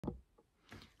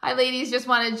Hi ladies, just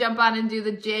wanted to jump on and do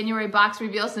the January box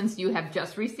reveal since you have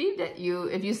just received it.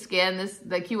 If you scan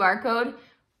the QR code,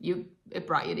 it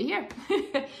brought you to here.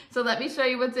 So let me show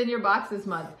you what's in your box this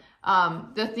month.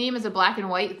 The theme is a black and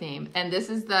white theme, and this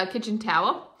is the kitchen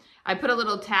towel. I put a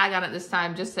little tag on it this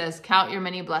time, just says count your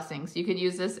many blessings. You could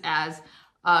use this as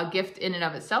a gift in and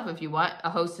of itself if you want, a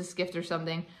hostess gift or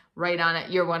something. Write on it,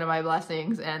 you're one of my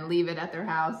blessings, and leave it at their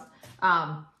house.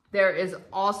 There is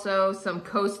also some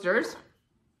coasters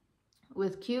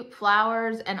with cute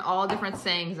flowers and all different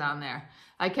sayings on there.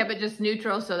 I kept it just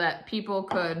neutral so that people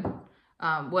could,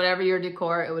 whatever your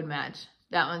decor, it would match.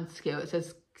 That one's cute. It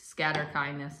says scatter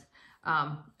kindness.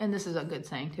 And this is a good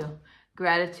saying too.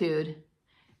 Gratitude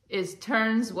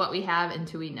turns what we have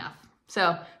into enough.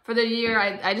 So for the year,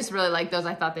 I just really like those.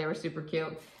 I thought they were super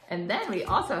cute. And then we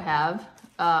also have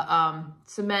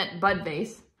cement bud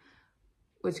vase,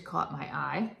 which caught my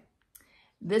eye.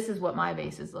 This is what my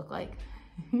vases look like.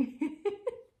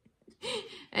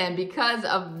 And because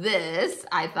of this,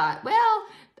 I thought, well,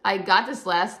 I got this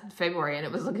last February and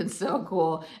it was looking so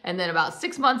cool. And then about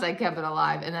 6 months I kept it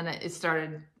alive, and then it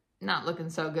started not looking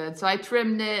so good. So I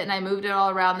trimmed it and I moved it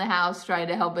all around the house, trying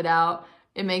to help it out.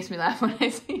 It makes me laugh when I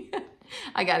see it.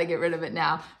 I got to get rid of it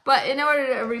now. But in order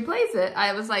to replace it,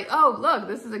 I was like, oh, look,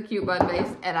 this is a cute bud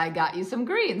vase, and I got you some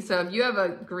green. So if you have a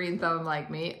green thumb like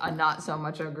me, not so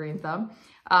much a green thumb,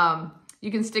 you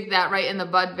can stick that right in the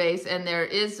bud vase, and there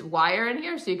is wire in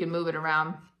here, so you can move it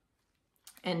around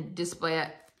and display it,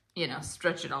 you know,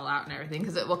 stretch it all out and everything,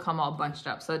 because it will come all bunched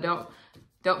up. So don't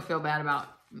feel bad about,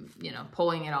 you know,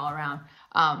 pulling it all around.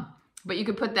 But you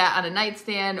could put that on a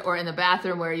nightstand or in the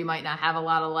bathroom where you might not have a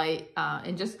lot of light,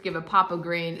 and just give a pop of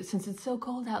green since it's so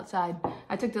cold outside.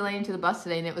 I took Delaney to the bus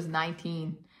today and it was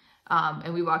 19.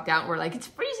 And we walked out and we're like, it's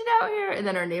freezing out here. And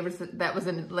then our neighbors that was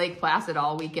in Lake Placid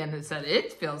all weekend and said,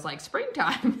 it feels like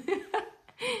springtime.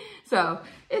 So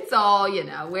it's all, you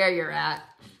know, where you're at.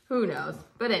 Who knows?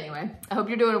 But anyway, I hope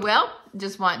you're doing well.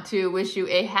 Just want to wish you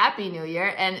a happy new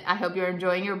year. And I hope you're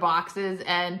enjoying your boxes,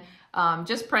 and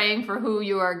just praying for who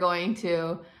you are going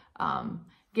to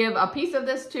give a piece of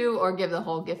this to or give the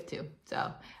whole gift to.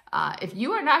 So if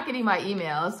you are not getting my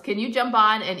emails, can you jump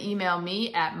on and email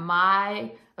me at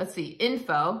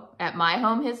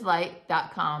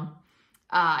info@myhomehislight.com.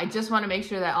 I just want to make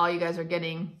sure that all you guys are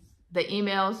getting the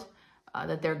emails,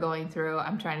 that they're going through.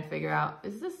 I'm trying to figure out,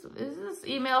 is this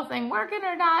email thing working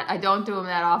or not? I don't do them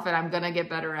that often. I'm going to get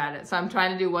better at it. So I'm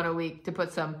trying to do one a week to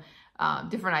put some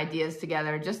different ideas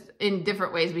together, just in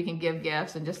different ways we can give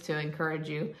gifts and just to encourage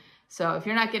you. So if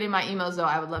you're not getting my emails though,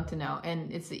 I would love to know.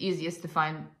 And it's the easiest to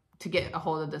get a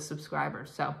hold of the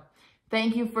subscribers. So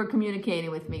thank you for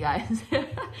communicating with me, guys.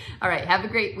 All right, have a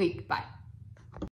great week. Bye.